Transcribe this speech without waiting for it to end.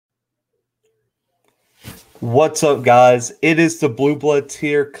What's up, guys? It is the Bluebloods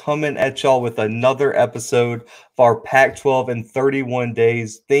here coming at y'all with another episode of our Pac-12 in 31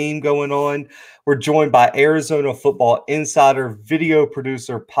 days theme going on. We're joined by Arizona football insider, video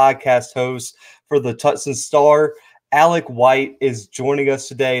producer, podcast host for the Tucson Star. Alec White is joining us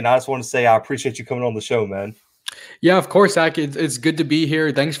today, and I just want to say I appreciate you coming on the show, man. Yeah, of course, Zach. It's good to be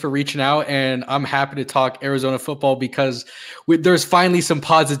here. Thanks for reaching out, and I'm happy to talk Arizona football because there's finally some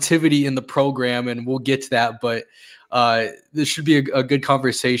positivity in the program, and we'll get to that. But this should be a good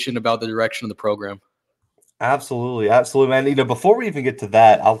conversation about the direction of the program. Absolutely, man. Before we even get to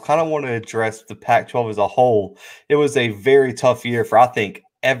that, I kind of want to address the Pac-12 as a whole. It was a very tough year for, I think,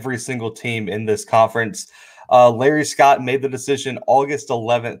 every single team in this conference. Larry Scott made the decision August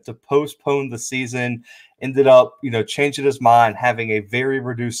 11th to postpone the season. Ended up, changing his mind, having a very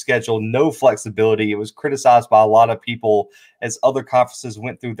reduced schedule, no flexibility. It was criticized by a lot of people as other conferences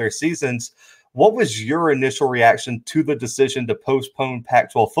went through their seasons. What was your initial reaction to the decision to postpone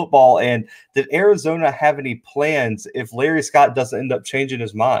Pac-12 football? And did Arizona have any plans if Larry Scott doesn't end up changing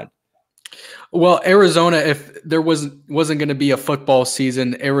his mind? Well, Arizona, if there wasn't going to be a football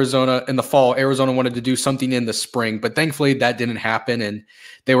season, Arizona in the fall, Arizona wanted to do something in the spring, but thankfully that didn't happen, and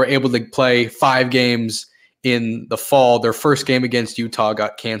they were able to play 5 games in the fall. Their first game against Utah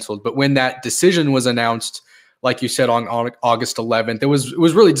got canceled, but when that decision was announced, like you said, on August 11th, it was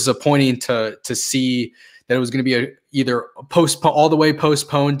really disappointing to see that it was going to be either all the way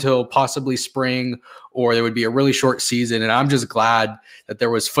postponed till possibly spring, or there would be a really short season. And I'm just glad that there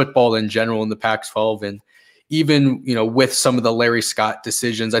was football in general in the Pac-12. And even, with some of the Larry Scott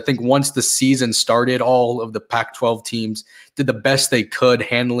decisions, I think once the season started, all of the Pac-12 teams did the best they could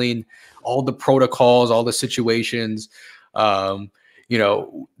handling all the protocols, all the situations. The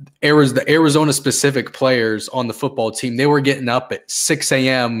Arizona specific players on the football team, they were getting up at 6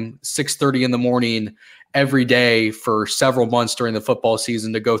 a.m., 6:30 in the morning every day for several months during the football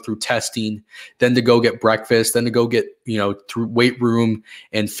season to go through testing, then to go get breakfast, then to go get, through weight room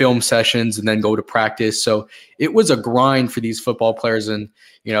and film sessions, and then go to practice. So it was a grind for these football players. And,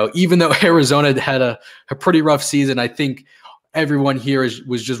 even though Arizona had a pretty rough season, I think everyone here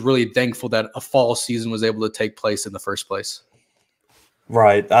was just really thankful that a fall season was able to take place in the first place.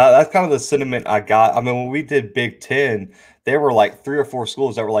 Right. That's kind of the sentiment I got. I mean, when we did Big Ten, there were like 3 or 4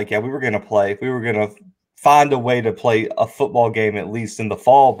 schools that were like, yeah, we were going to play. We were going to find a way to play a football game at least in the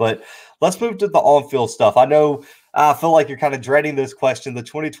fall. But let's move to the on-field stuff. I feel like you're kind of dreading this question. The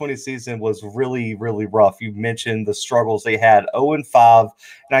 2020 season was really, really rough. You mentioned the struggles they had, 0-5.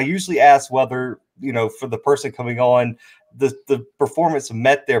 And I usually ask whether, for the person coming on, the performance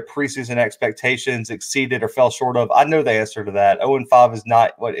met their preseason expectations, exceeded or fell short of. I know the answer to that. 0-5 is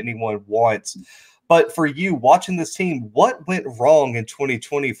not what anyone wants. But for you, watching this team, what went wrong in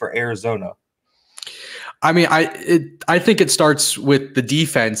 2020 for Arizona? I mean, I think it starts with the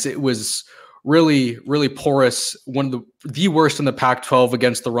defense. It was really, really porous. One of the worst in the Pac-12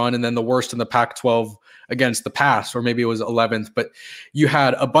 against the run, and then the worst in the Pac-12 against the pass, or maybe it was 11th. But you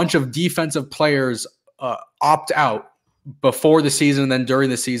had a bunch of defensive players opt out before the season and then during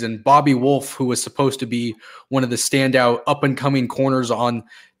the season. Bobby Wolf, who was supposed to be one of the standout up-and-coming corners on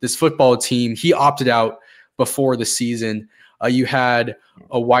this football team, he opted out before the season. You had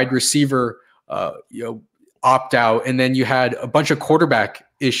a wide receiver opt out, and then you had a bunch of quarterback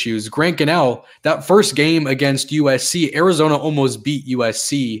issues. Grant Gunnell, that first game against USC, Arizona almost beat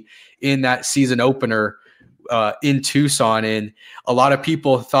USC in that season opener in Tucson, and a lot of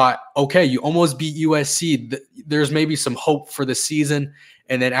people thought, okay, you almost beat USC. There's maybe some hope for the season.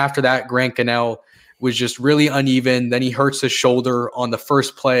 And then after that, Grant Gunnell was just really uneven. Then he hurts his shoulder on the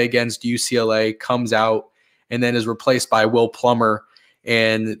first play against UCLA, comes out, and then is replaced by Will Plummer.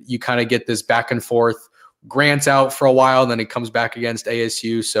 And you kind of get this back and forth. Grant's out for a while, then he comes back against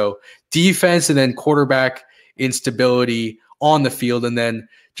ASU. So defense and then quarterback instability on the field, and then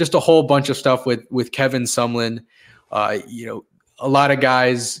just a whole bunch of stuff with Kevin Sumlin. A lot of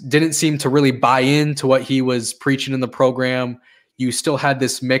guys didn't seem to really buy into what he was preaching in the program. You still had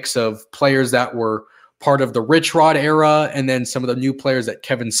this mix of players that were part of the Rich Rod era, and then some of the new players that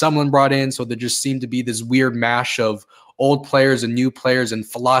Kevin Sumlin brought in. So there just seemed to be this weird mash of old players and new players and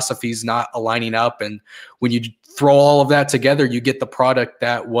philosophies not aligning up. And when you throw all of that together, you get the product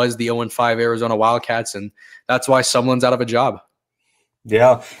that was the 0-5 Arizona Wildcats. And that's why Sumlin's out of a job.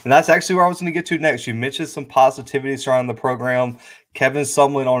 Yeah, and that's actually where I was going to get to next. You mentioned some positivity surrounding the program. Kevin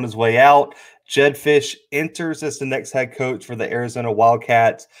Sumlin on his way out. Jedd Fisch enters as the next head coach for the Arizona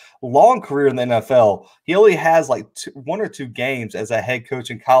Wildcats. Long career in the NFL. He only has like 1 or 2 games as a head coach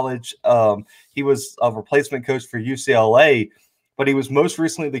in college. He was a replacement coach for UCLA. but he was most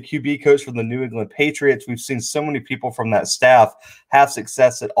recently the QB coach for the New England Patriots. We've seen so many people from that staff have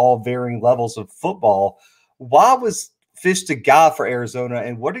success at all varying levels of football. Why was Fisch the guy for Arizona,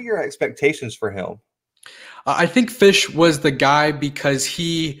 and what are your expectations for him? I think Fisch was the guy because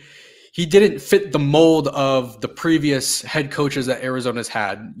he didn't fit the mold of the previous head coaches that Arizona's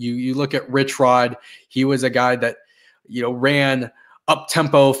had. You look at Rich Rod, he was a guy that ran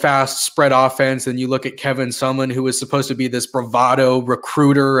up-tempo, fast spread offense. And you look at Kevin Sumlin, who was supposed to be this bravado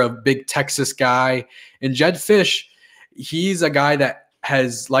recruiter, a big Texas guy. And Jedd Fisch, he's a guy that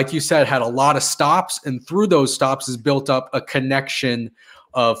has, like you said, had a lot of stops. And through those stops has built up a connection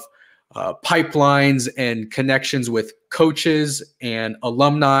of pipelines and connections with coaches and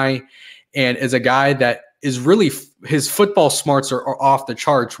alumni. And is a guy that is really, his football smarts are off the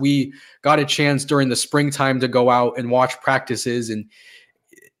charts. We got a chance during the springtime to go out and watch practices, and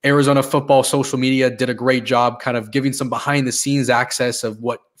Arizona football social media did a great job kind of giving some behind the scenes access of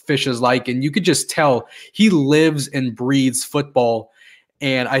what Fisch is like. And you could just tell he lives and breathes football.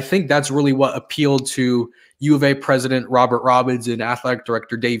 And I think that's really what appealed to U of A president Robert Robbins and athletic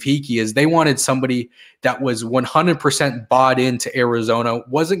director Dave Hickey, is they wanted somebody that was 100% bought into Arizona,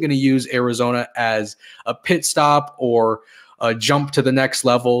 wasn't going to use Arizona as a pit stop or a jump to the next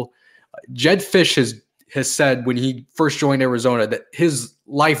level. Jedd Fisch has said when he first joined Arizona that his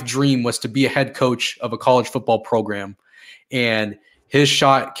life dream was to be a head coach of a college football program. And his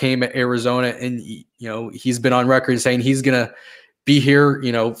shot came at Arizona, and he's been on record saying he's going to be here,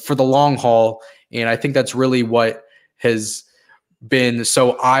 for the long haul. And I think that's really what has been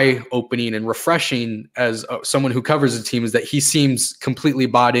so eye-opening and refreshing as someone who covers the team, is that he seems completely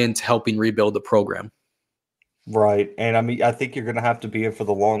bought into helping rebuild the program. Right. And I mean, I think you're going to have to be in for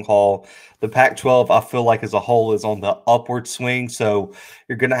the long haul. The Pac-12, I feel like as a whole, is on the upward swing. So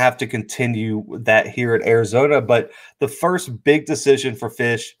you're going to have to continue that here at Arizona. But the first big decision for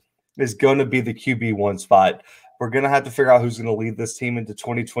Fisch is going to be the QB1 spot. We're going to have to figure out who's going to lead this team into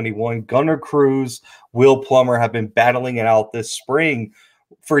 2021. Gunnar Cruz, Will Plummer have been battling it out this spring.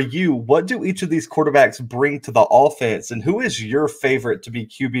 For you, what do each of these quarterbacks bring to the offense, and who is your favorite to be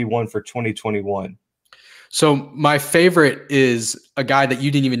QB1 for 2021? So my favorite is a guy that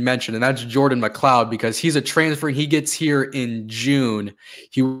you didn't even mention, and that's Jordan McLeod, because he's a transfer and he gets here in June.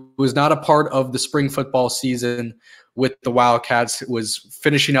 He was not a part of the spring football season with the Wildcats. It was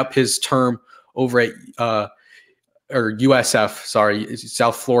finishing up his term over at USF,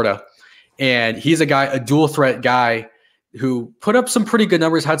 South Florida. And he's a dual threat guy who put up some pretty good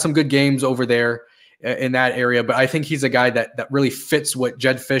numbers, had some good games over there in that area. But I think he's a guy that really fits what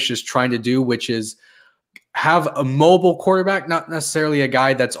Jedd Fisch is trying to do, which is have a mobile quarterback, not necessarily a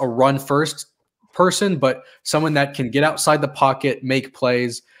guy that's a run first person, but someone that can get outside the pocket, make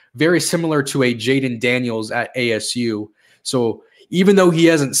plays, very similar to a Jaden Daniels at ASU. So even though he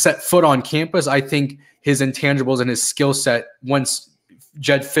hasn't set foot on campus, I think his intangibles and his skill set, once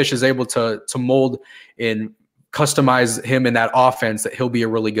Jedd Fisch is able to mold and customize him in that offense, that he'll be a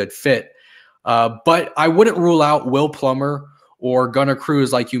really good fit. But I wouldn't rule out Will Plummer or Gunnar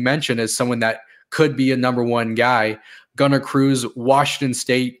Cruz, like you mentioned, as someone that could be a number one guy. Gunnar Cruz, Washington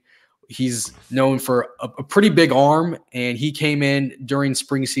State, he's known for a pretty big arm, and he came in during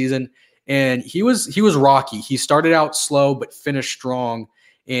spring season, and he was rocky. He started out slow but finished strong,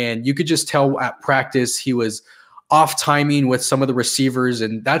 and you could just tell at practice he was off timing with some of the receivers,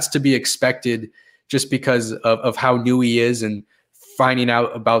 and that's to be expected just because of how new he is and finding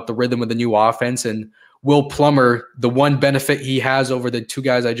out about the rhythm of the new offense. And Will Plummer, the one benefit he has over the two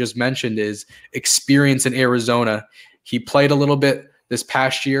guys I just mentioned is experience in Arizona. He played a little bit this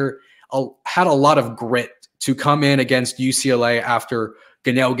past year, had a lot of grit to come in against UCLA after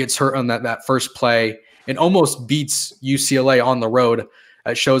Gunnell gets hurt on that first play and almost beats UCLA on the road.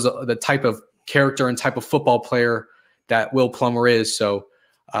 It shows the type of character and type of football player that Will Plummer is. So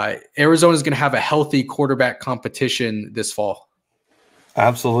Arizona is going to have a healthy quarterback competition this fall.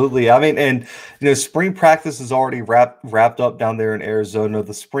 Absolutely. I mean, and spring practice is already wrapped up down there in Arizona.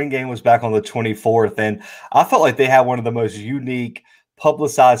 The spring game was back on the 24th, and I felt like they had one of the most unique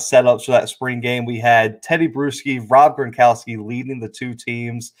publicized setups for that spring game. We had Teddy Bruschi, Rob Gronkowski leading the two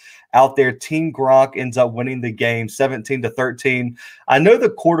teams out there. Team Gronk ends up winning the game 17-13. I know the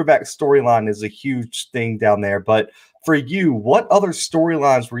quarterback storyline is a huge thing down there, but for you, what other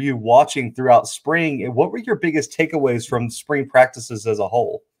storylines were you watching throughout spring, and what were your biggest takeaways from spring practices as a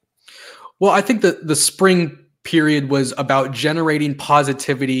whole? Well, I think that the spring period was about generating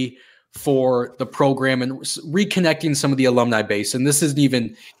positivity for the program and reconnecting some of the alumni base. And this isn't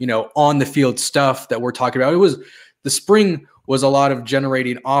even, on the field stuff that we're talking about. The spring was a lot of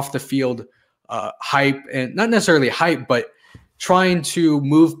generating off the field hype, and not necessarily hype, but trying to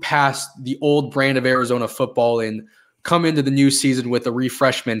move past the old brand of Arizona football and come into the new season with a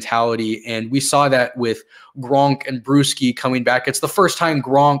refresh mentality. And we saw that with Gronk and Bruschi coming back. It's the first time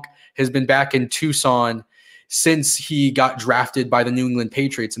Gronk has been back in Tucson since he got drafted by the New England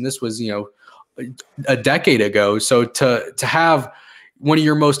Patriots. And this was, a decade ago. So to have one of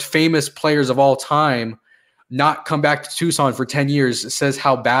your most famous players of all time not come back to Tucson for 10 years says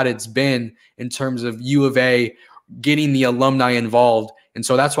how bad it's been in terms of U of A getting the alumni involved. And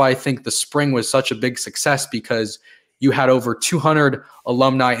so that's why I think the spring was such a big success, because you had over 200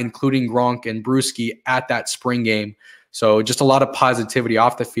 alumni, including Gronk and Bruschi, at that spring game. So just a lot of positivity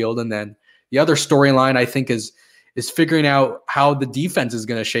off the field. And then the other storyline, I think, is figuring out how the defense is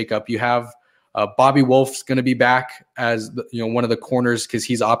going to shake up. You have Bobby Wolf's going to be back as one of the corners because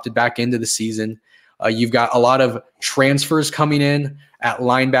he's opted back into the season. You've got a lot of transfers coming in at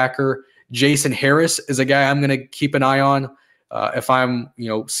linebacker. Jason Harris is a guy I'm going to keep an eye on. If I'm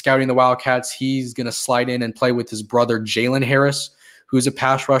scouting the Wildcats, he's going to slide in and play with his brother Jalen Harris, who's a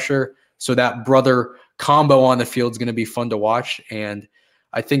pass rusher. So that brother combo on the field is going to be fun to watch. And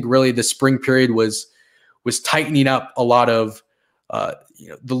I think really the spring period was tightening up a lot of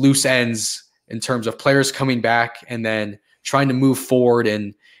the loose ends in terms of players coming back and then trying to move forward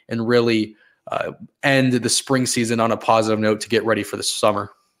and really end the spring season on a positive note to get ready for the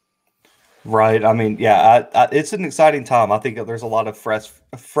summer. Right. I mean, yeah, it's an exciting time. I think there's a lot of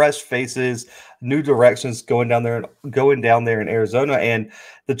fresh faces, new directions going down there in Arizona. And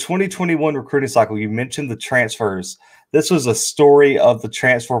the 2021 recruiting cycle, you mentioned the transfers. This was a story of the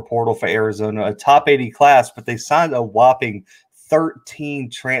transfer portal for Arizona, a top 80 class, but they signed a whopping 13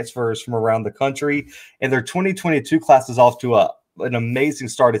 transfers from around the country, and their 2022 class is off to an amazing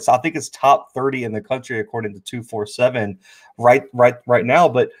start. I think it's top 30 in the country according to 247 right now.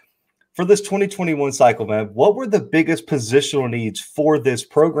 But for this 2021 cycle, man, what were the biggest positional needs for this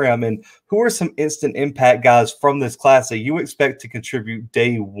program, and who are some instant impact guys from this class that you expect to contribute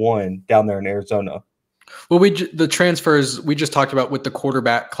day one down there in Arizona? Well, the transfers we just talked about with the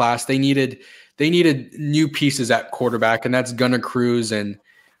quarterback class, they needed new pieces at quarterback, and that's Gunnar Cruz and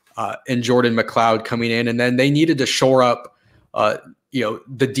Jordan McLeod coming in, and then they needed to shore up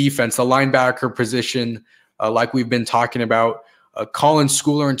the defense, the linebacker position, like we've been talking about. Colin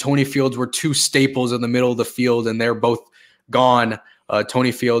Schooler and Tony Fields were two staples in the middle of the field, and they're both gone.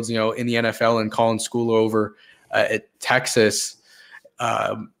 Tony Fields, in the NFL, and Colin Schooler over at Texas.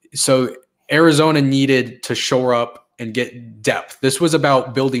 So Arizona needed to shore up and get depth. This was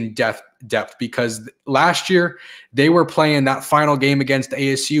about building depth because last year they were playing that final game against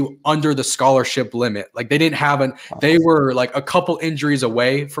ASU under the scholarship limit. Like they were like a couple injuries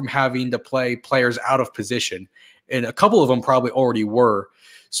away from having to play players out of position. And a couple of them probably already were.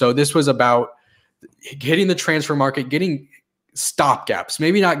 So this was about hitting the transfer market, getting stopgaps,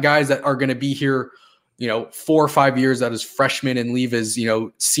 maybe not guys that are going to be here 4 or 5 years as freshmen and leave as,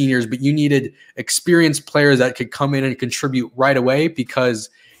 seniors, but you needed experienced players that could come in and contribute right away, because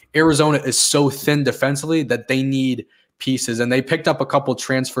Arizona is so thin defensively that they need pieces. And they picked up a couple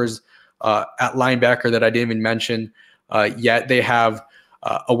transfers at linebacker that I didn't even mention yet. They have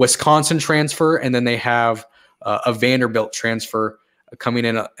a Wisconsin transfer, and then they have a Vanderbilt transfer coming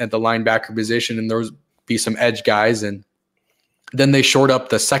in at the linebacker position, and there'll be some edge guys. And then they shored up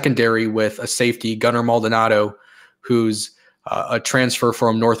the secondary with a safety, Gunnar Maldonado, who's a transfer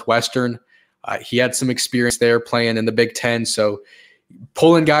from Northwestern. He had some experience there playing in the Big Ten. So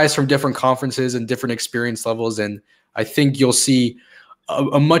pulling guys from different conferences and different experience levels. And I think you'll see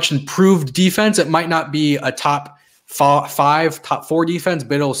a much improved defense. It might not be a top 5, top 4 defense,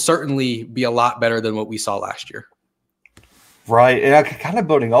 but it'll certainly be a lot better than what we saw last year. Right. And kind of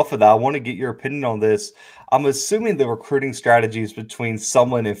building off of that, I want to get your opinion on this. I'm assuming the recruiting strategies between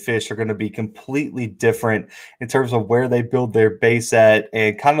Sumlin and Fisch are going to be completely different in terms of where they build their base at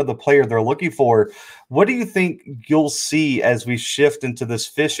and kind of the player they're looking for. What do you think you'll see as we shift into this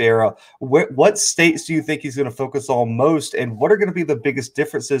Fisch era? What states do you think he's going to focus on most, and what are going to be the biggest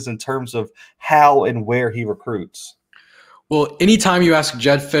differences in terms of how and where he recruits? Well, anytime you ask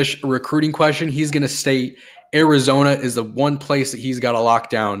Jedd Fisch a recruiting question, he's going to state Arizona is the one place that he's got to lock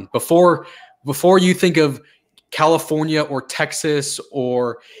down. Before you think of California or Texas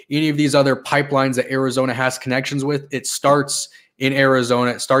or any of these other pipelines that Arizona has connections with, it starts in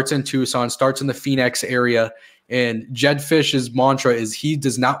Arizona. It starts in Tucson, starts in the Phoenix area. And Jedd Fisch's mantra is he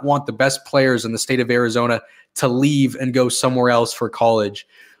does not want the best players in the state of Arizona to leave and go somewhere else for college.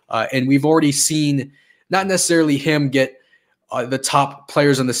 And we've already seen not necessarily him get the top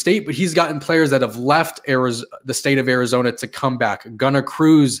players in the state, but he's gotten players that have left the state of Arizona to come back. Gunnar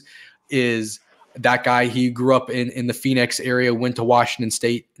Cruz is That guy, he grew up in the Phoenix area, went to Washington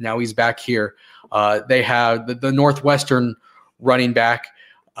State. Now he's back here. They have the Northwestern running back.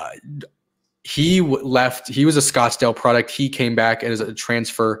 He left. He was a Scottsdale product. He came back as a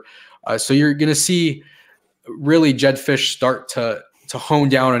transfer. So you're going to see really Jedd Fisch start to hone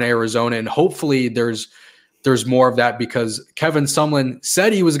down on Arizona, and hopefully there's more of that, because Kevin Sumlin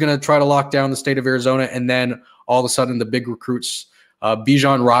said he was going to try to lock down the state of Arizona, and then all of a sudden the big recruits,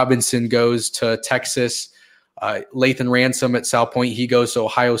 Bijan Robinson goes to Texas, Lathan Ransom at South Point, he goes to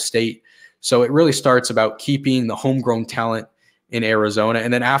Ohio State. So it really starts about keeping the homegrown talent in Arizona.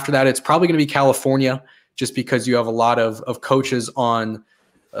 And then after that, it's probably going to be California, just because you have a lot of coaches on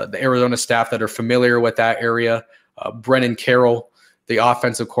the Arizona staff that are familiar with that area. Brennan Carroll, the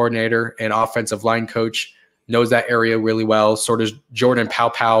offensive coordinator and offensive line coach, knows that area really well. So does Jordan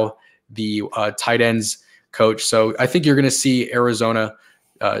Paopao, the tight ends coach. So I think you're going to see Arizona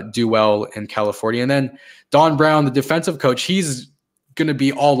do well in California. And then Don Brown, the defensive coach, he's going to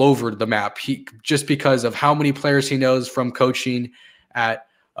be all over the map. Just because of how many players he knows from coaching at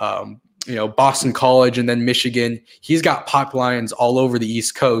Boston College and then Michigan. He's got pipelines all over the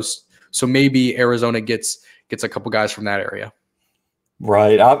East Coast. So maybe Arizona gets a couple guys from that area.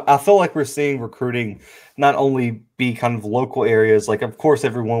 Right. I feel like we're seeing recruiting not only be kind of local areas, like of course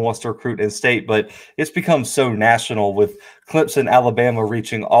everyone wants to recruit in state, but it's become so national, with Clemson, Alabama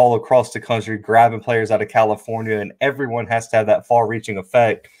reaching all across the country, grabbing players out of California, and everyone has to have that far-reaching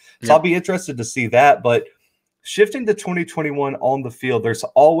effect. So Yep. I'll be interested to see that. But shifting to 2021 on the field, there's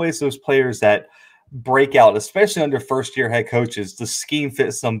always those players that break out, especially under first-year head coaches. The scheme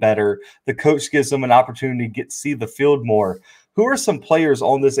fits them better. The coach gives them an opportunity to get to see the field more. Who are some players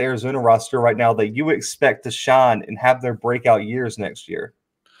on this Arizona roster right now that you expect to shine and have their breakout years next year?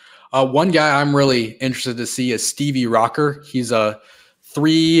 One guy I'm really interested to see is Stevie Rocker. He's a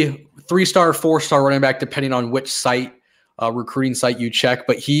three-star, four-star running back, depending on which site, recruiting site you check.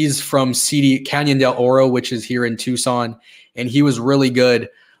 But he's from Canyon del Oro, which is here in Tucson, and he was really good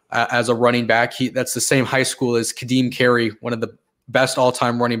as a running back. That's the same high school as Kadeem Carey, one of the best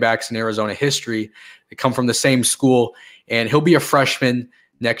all-time running backs in Arizona history. They come from the same school, and he'll be a freshman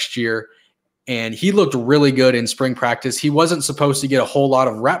next year. And he looked really good in spring practice. He wasn't supposed to get a whole lot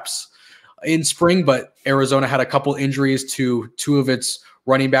of reps in spring, but Arizona had a couple injuries to two of its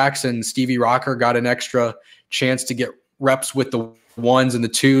running backs, and Stevie Rocker got an extra chance to get reps with the ones and the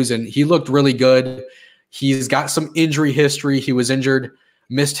twos, and he looked really good. He's got some injury history. He was injured,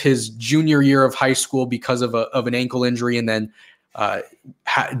 missed his junior year of high school because of an ankle injury, and then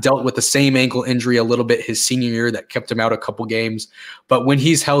dealt with the same ankle injury a little bit his senior year that kept him out a couple games. But when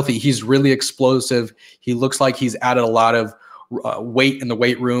he's healthy, he's really explosive. He looks like he's added a lot of weight in the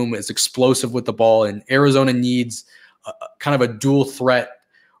weight room, is explosive with the ball, and Arizona needs kind of a dual threat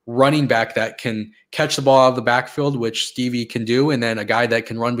running back that can catch the ball out of the backfield, which Stevie can do, and then a guy that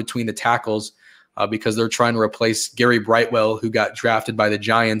can run between the tackles, because they're trying to replace Gary Brightwell, who got drafted by the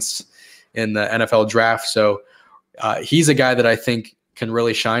Giants in the NFL draft. So he's a guy that I think can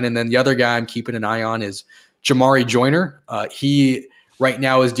really shine. And then the other guy I'm keeping an eye on is Jamari Joyner. He right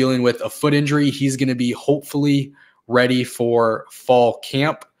now is dealing with a foot injury. He's going to be hopefully ready for fall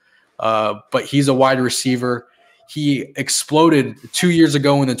camp, but he's a wide receiver. He exploded 2 years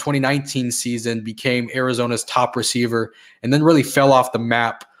ago in the 2019 season, became Arizona's top receiver, and then really fell off the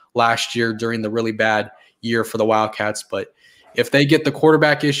map last year during the really bad year for the Wildcats. But if they get the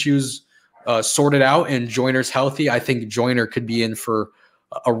quarterback issues sorted out and Joyner's healthy, I think Joyner could be in for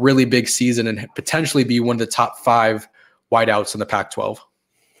a really big season and potentially be one of the top 5 wideouts in the Pac-12.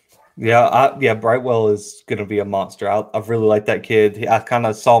 Yeah, Brightwell is going to be a monster. I really like that kid. I kind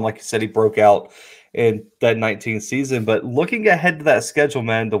of saw him, like you said, he broke out in that 19 season. But looking ahead to that schedule,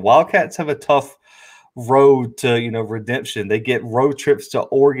 man, the Wildcats have a tough road to redemption. They get road trips to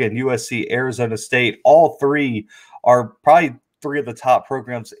Oregon, USC, Arizona State. All three are probably 3 of the top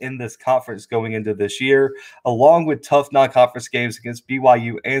programs in this conference going into this year, along with tough non-conference games against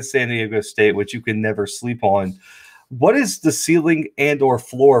BYU and San Diego State, which you can never sleep on. What is the ceiling and or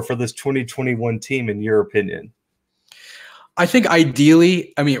floor for this 2021 team, in your opinion? I think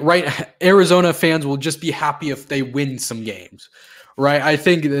ideally, Arizona fans will just be happy if they win some games, right? I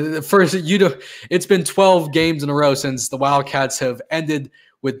think it's been 12 games in a row since the Wildcats have ended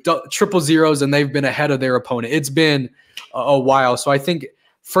with triple zeros and they've been ahead of their opponent. It's been a while. So I think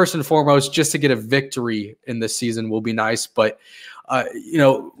first and foremost, just to get a victory in this season will be nice. But,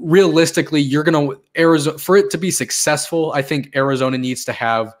 realistically, Arizona, for it to be successful, I think Arizona needs to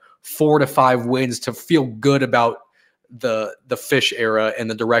have 4 to 5 wins to feel good about the Fisch era and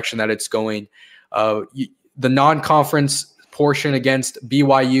the direction that it's going. The non-conference portion against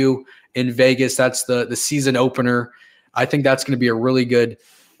BYU in Vegas. That's the season opener. I think that's going to be a really good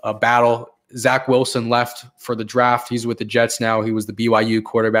battle. Zach Wilson left for the draft. He's with the Jets now. He was the BYU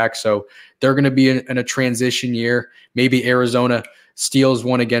quarterback. So they're going to be in a transition year. Maybe Arizona steals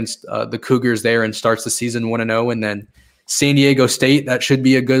one against the Cougars there and starts the season 1-0. And then San Diego State, that should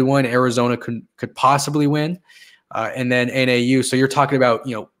be a good one. Arizona could possibly win. And then NAU. So you're talking about,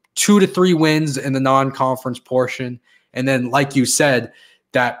 2 to 3 wins in the non-conference portion. And then, like you said,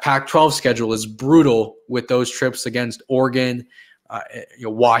 that Pac-12 schedule is brutal with those trips against Oregon,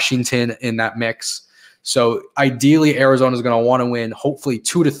 Washington in that mix. So ideally, Arizona is going to want to win hopefully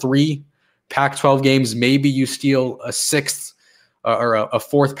 2 to 3 Pac-12 games. Maybe you steal a 6th or a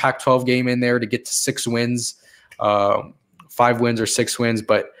 4th Pac-12 game in there to get to 6 wins, 5 wins or 6 wins.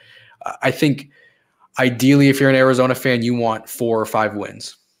 But I think ideally, if you're an Arizona fan, you want 4 or 5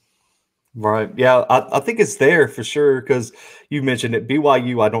 wins. Right. Yeah, I think it's there for sure because you mentioned it.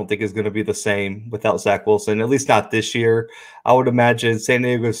 BYU, I don't think is going to be the same without Zach Wilson, at least not this year. I would imagine San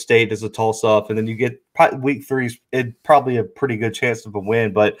Diego State is a toss-up, and then you get week 3, it's probably a pretty good chance of a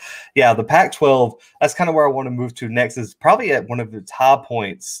win. But, yeah, the Pac-12, that's kind of where I want to move to next, is probably at one of its high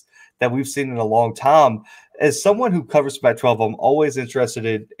points that we've seen in a long time. As someone who covers Pac-12, I'm always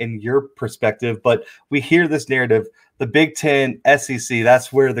interested in your perspective, but we hear this narrative, the Big Ten, SEC,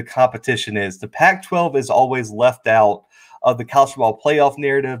 that's where the competition is. The Pac-12 is always left out of the college football playoff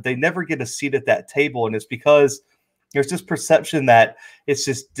narrative. They never get a seat at that table, and it's because there's this perception that it's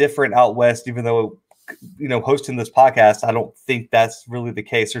just different out west, even though, hosting this podcast, I don't think that's really the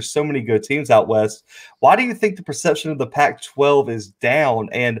case. There's so many good teams out west. Why do you think the perception of the Pac-12 is down,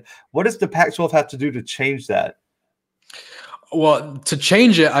 and what does the Pac-12 have to do to change that? Well, to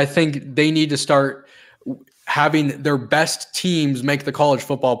change it, I think they need to start having their best teams make the college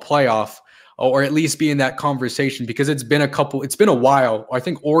football playoff, or at least be in that conversation, because it's been a while. I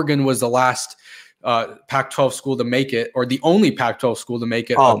think Oregon was the last Pac-12 school to make it, or the only Pac-12 school to make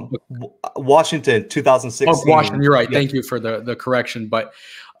it. Washington, 2016. Oh, Washington, you're right. Yep. Thank you for the correction. But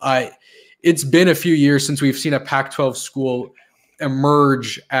it's been a few years since we've seen a Pac-12 school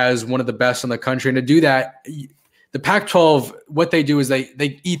emerge as one of the best in the country. And to do that, the Pac-12, what they do is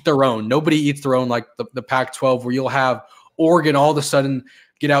they eat their own. Nobody eats their own like the Pac-12, where you'll have Oregon all of a sudden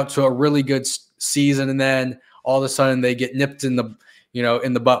get out to a really good season, and then all of a sudden they get nipped in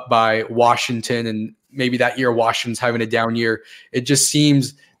the butt by Washington, and maybe that year Washington's having a down year. It just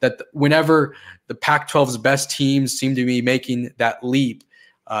seems that whenever the Pac-12's best teams seem to be making that leap,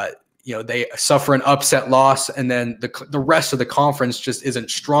 they suffer an upset loss, and then the rest of the conference just isn't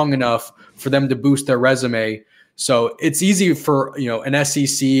strong enough for them to boost their resume. So it's easy for an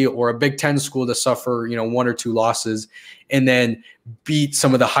SEC or a Big Ten school to suffer 1 or 2 losses and then beat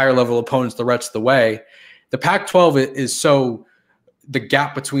some of the higher level opponents the rest of the way. The Pac-12 is so, the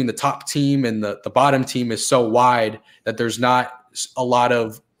gap between the top team and the bottom team is so wide that there's not a lot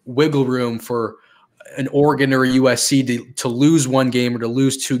of wiggle room for an Oregon or a USC to lose 1 game or to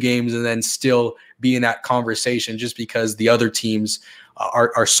lose 2 games and then still be in that conversation, just because the other teams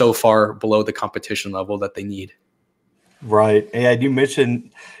are so far below the competition level that they need. Right. And you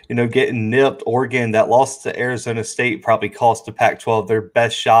mentioned, getting nipped. Oregon, that loss to Arizona State probably cost the Pac-12 their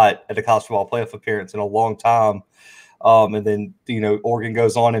best shot at a college football playoff appearance in a long time. And then, Oregon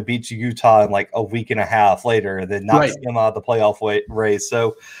goes on and beats Utah in like a week and a half later, and then knocks them out of the playoff race.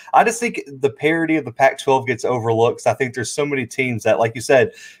 So I just think the parity of the Pac-12 gets overlooked. I think there's so many teams that, like you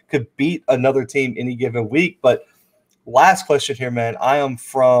said, could beat another team any given week. But last question here, man. I am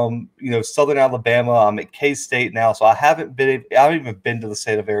from, Southern Alabama. I'm at K-State now, so I haven't even been to the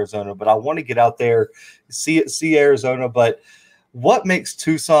state of Arizona, but I want to get out there, see Arizona. But what makes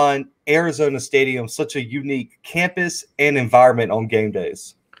Tucson Arizona Stadium such a unique campus and environment on game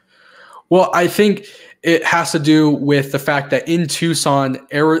days? Well, I think it has to do with the fact that in Tucson,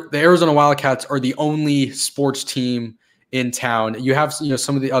 the Arizona Wildcats are the only sports team in town. You have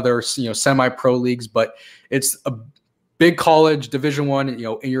some of the other semi-pro leagues, but it's a big college, Division I.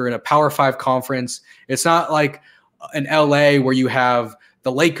 You're in a Power 5 conference. It's not like in LA where you have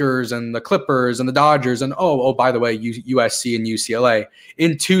the Lakers and the Clippers and the Dodgers and by the way, USC and UCLA.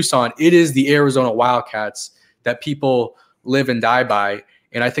 In Tucson, it is the Arizona Wildcats that people live and die by,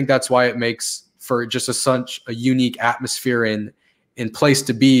 and I think that's why it makes for just such a unique atmosphere and place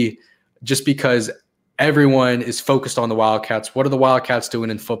to be, just because everyone is focused on the Wildcats. What are the Wildcats doing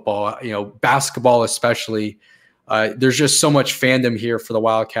in football? Basketball especially. There's just so much fandom here for the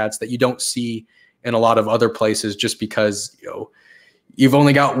Wildcats that you don't see in a lot of other places, just because you've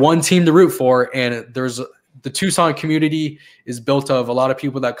only got one team to root for, and the Tucson community is built of a lot of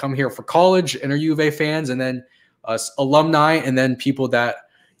people that come here for college and are U of A fans, and then us alumni, and then people that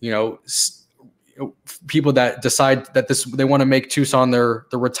people that decide that they want to make Tucson their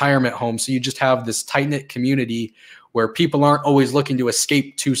retirement home. So you just have this tight knit community where people aren't always looking to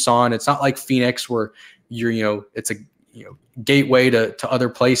escape Tucson. It's not like Phoenix where it's a gateway to other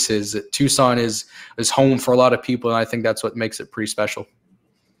places. Tucson is home for a lot of people, and I think that's what makes it pretty special.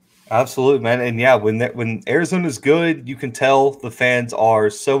 Absolutely, man. And yeah, when Arizona's good, you can tell the fans are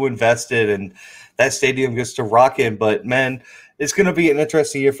so invested, and that stadium gets to rocking. But man, it's going to be an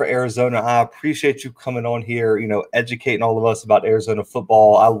interesting year for Arizona. I appreciate you coming on here, educating all of us about Arizona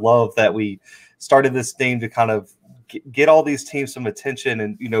football. I love that we started this theme to kind of get all these teams some attention,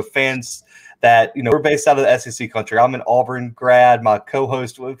 and fans that we're based out of the SEC country. I'm an Auburn grad. My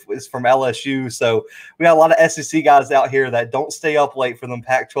co-host is from LSU, so we got a lot of SEC guys out here that don't stay up late for them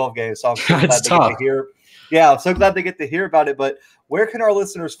Pac-12 games. So I'm so glad they get to hear. Yeah, I'm so glad they get to hear about it. But where can our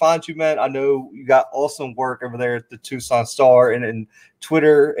listeners find you, man? I know you got awesome work over there at the Tucson Star and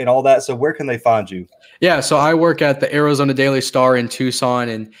Twitter and all that. So where can they find you? Yeah, so I work at the Arizona Daily Star in Tucson,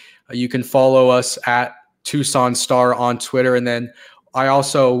 and you can follow us at Tucson Star on Twitter. And then we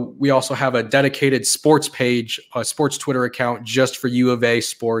also have a dedicated sports page, a sports Twitter account just for U of A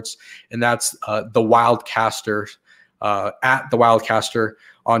sports, and that's the Wildcaster, at the Wildcaster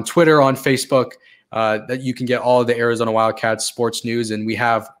on Twitter, on Facebook. That you can get all of the Arizona Wildcats sports news, and we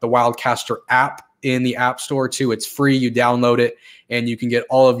have the Wildcaster app in the App Store too. It's free. You download it, and you can get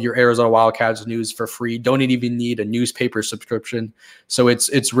all of your Arizona Wildcats news for free. Don't even need a newspaper subscription, so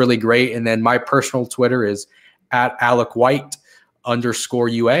it's really great. And then my personal Twitter is at Alec White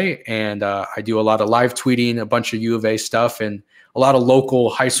 _UA, and I do a lot of live tweeting, a bunch of U of A stuff, and a lot of local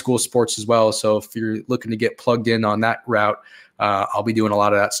high school sports as well. So if you're looking to get plugged in on that route, I'll be doing a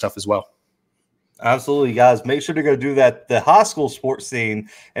lot of that stuff as well. Absolutely, guys. Make sure to go do that. The high school sports scene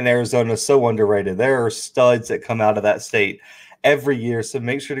in Arizona is so underrated. There are studs that come out of that state every year. So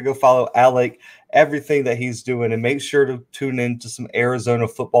make sure to go follow Alec, everything that he's doing, and make sure to tune in to some Arizona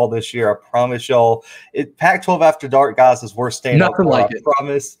football this year. I promise y'all, Pac-12 After Dark, guys, is worth staying up for. I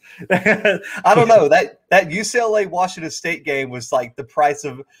promise. I don't know. That UCLA Washington State game was like the price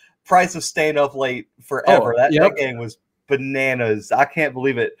of staying up late forever. That game was bananas. I can't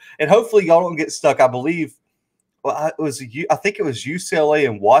believe it. And hopefully y'all don't get stuck. I believe I think it was UCLA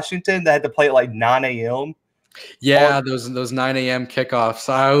and Washington that had to play at like 9 a.m. Yeah, those 9 a.m. kickoffs.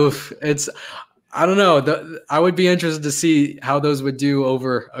 I don't know. I would be interested to see how those would do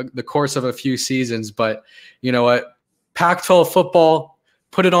over the course of a few seasons. But you know what? Pac-12 football,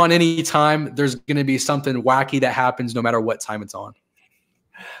 put it on any time. There's going to be something wacky that happens no matter what time it's on.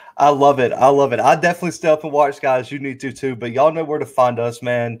 I love it. I definitely stay up and watch, guys. You need to too, but y'all know where to find us,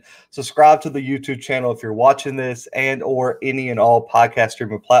 man. Subscribe to the YouTube channel if you're watching this, and or any and all podcast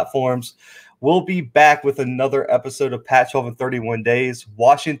streaming platforms. We'll be back with another episode of Pac-12 in 31 days.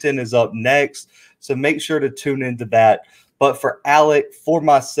 Washington is up next, so make sure to tune into that. But for Alec, for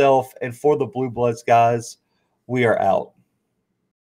myself, and for the Blue Bloods, guys, we are out.